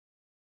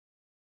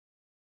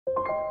This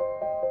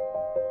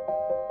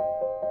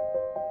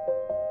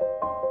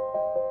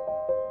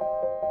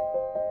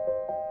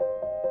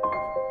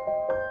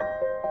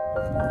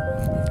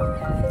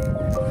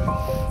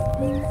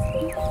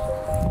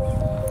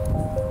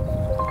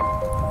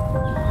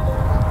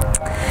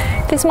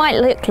might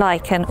look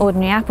like an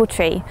ordinary apple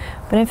tree,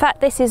 but in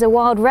fact this is a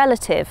wild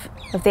relative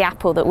of the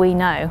apple that we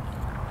know.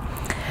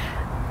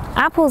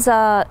 Apples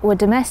were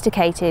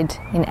domesticated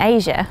in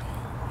Asia,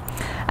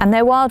 and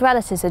their wild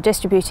relatives are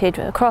distributed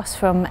across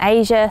from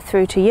Asia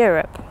through to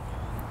Europe.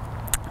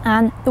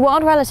 And the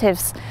wild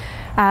relatives,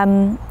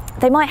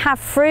 they might have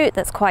fruit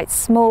that's quite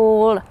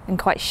small and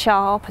quite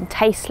sharp and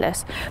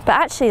tasteless, but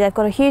actually they've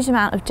got a huge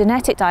amount of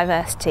genetic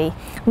diversity,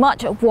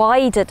 much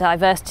wider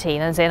diversity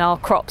than is in our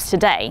crops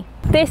today.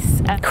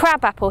 This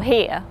crabapple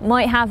here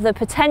might have the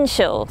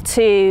potential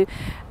to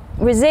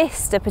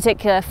resist a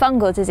particular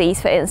fungal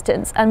disease, for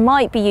instance, and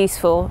might be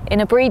useful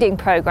in a breeding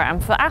program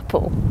for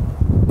apple.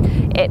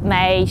 It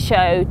may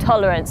show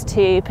tolerance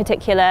to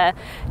particular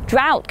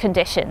drought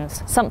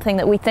conditions, something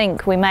that we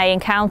think we may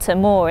encounter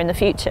more in the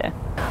future.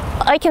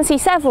 I can see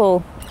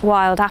several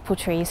wild apple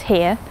trees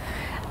here,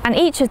 and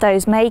each of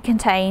those may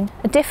contain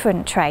a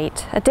different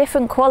trait, a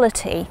different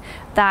quality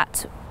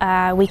that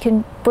we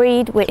can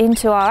breed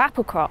into our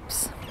apple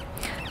crops.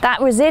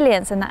 That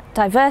resilience and that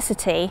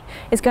diversity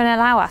is going to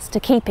allow us to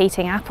keep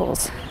eating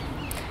apples.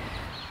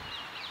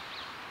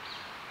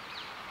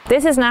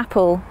 This is an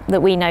apple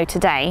that we know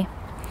today,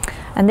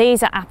 and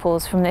these are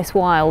apples from this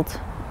wild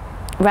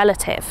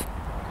relative.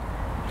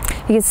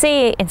 You can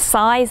see in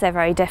size they're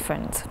very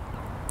different.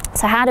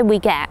 So how did we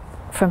get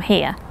from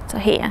here to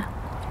here?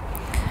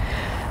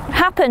 What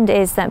happened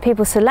is that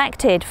people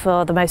selected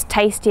for the most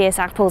tastiest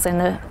apples in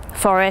the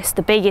forest,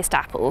 the biggest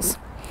apples,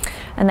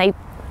 and they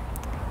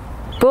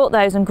brought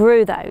those and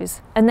grew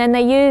those, and then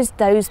they used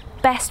those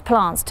best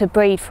plants to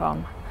breed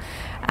from.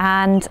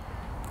 And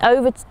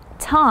over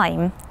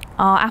time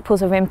our apples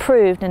have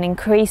improved and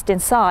increased in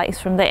size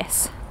from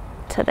this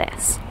to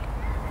this.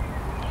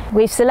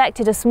 We've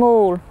selected a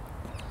small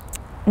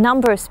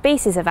number of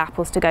species of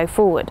apples to go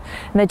forward,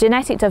 and the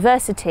genetic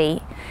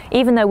diversity,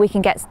 even though we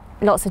can get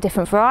lots of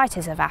different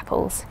varieties of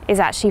apples, is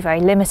actually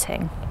very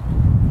limiting.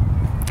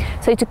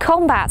 So to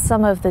combat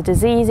some of the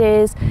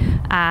diseases,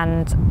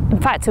 and in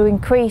fact to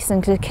increase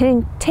and to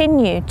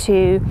continue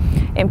to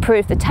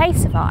improve the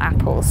taste of our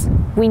apples,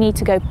 we need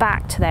to go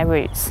back to their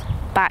roots,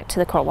 back to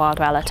the crop wild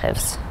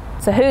relatives.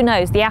 So who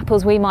knows, the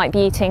apples we might be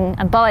eating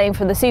and buying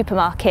from the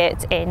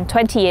supermarket in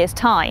 20 years'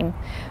 time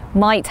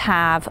might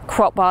have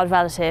crop wild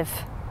relative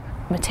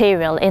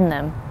material in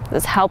them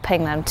that's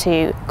helping them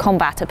to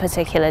combat a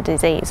particular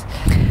disease.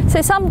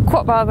 So some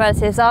crop wild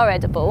relatives are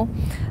edible,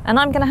 and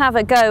I'm going to have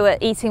a go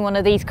at eating one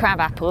of these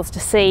crab apples to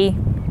see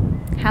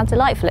how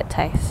delightful it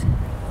tastes.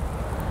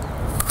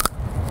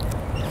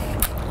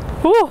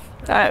 Ooh,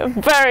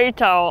 very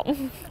tart.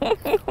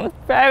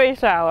 Very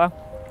sour.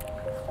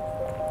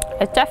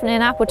 It's definitely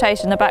an apple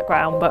taste in the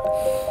background, but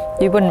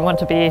you wouldn't want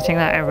to be eating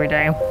that every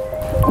day.